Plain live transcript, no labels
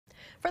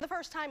For the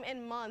first time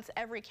in months,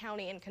 every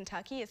county in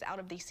Kentucky is out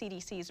of the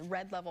CDC's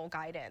red level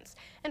guidance.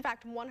 In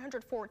fact,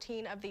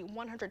 114 of the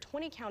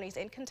 120 counties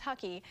in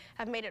Kentucky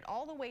have made it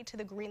all the way to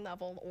the green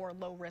level or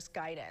low risk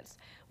guidance.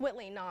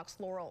 Whitley, Knox,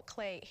 Laurel,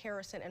 Clay,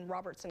 Harrison, and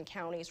Robertson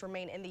counties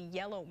remain in the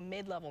yellow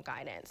mid-level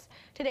guidance.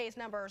 Today's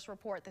numbers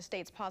report the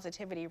state's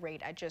positivity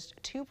rate at just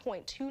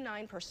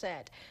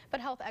 2.29%,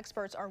 but health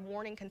experts are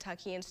warning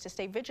Kentuckians to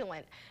stay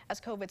vigilant as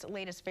COVID's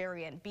latest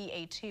variant,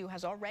 BA2,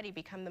 has already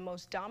become the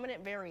most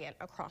dominant variant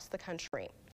across the country.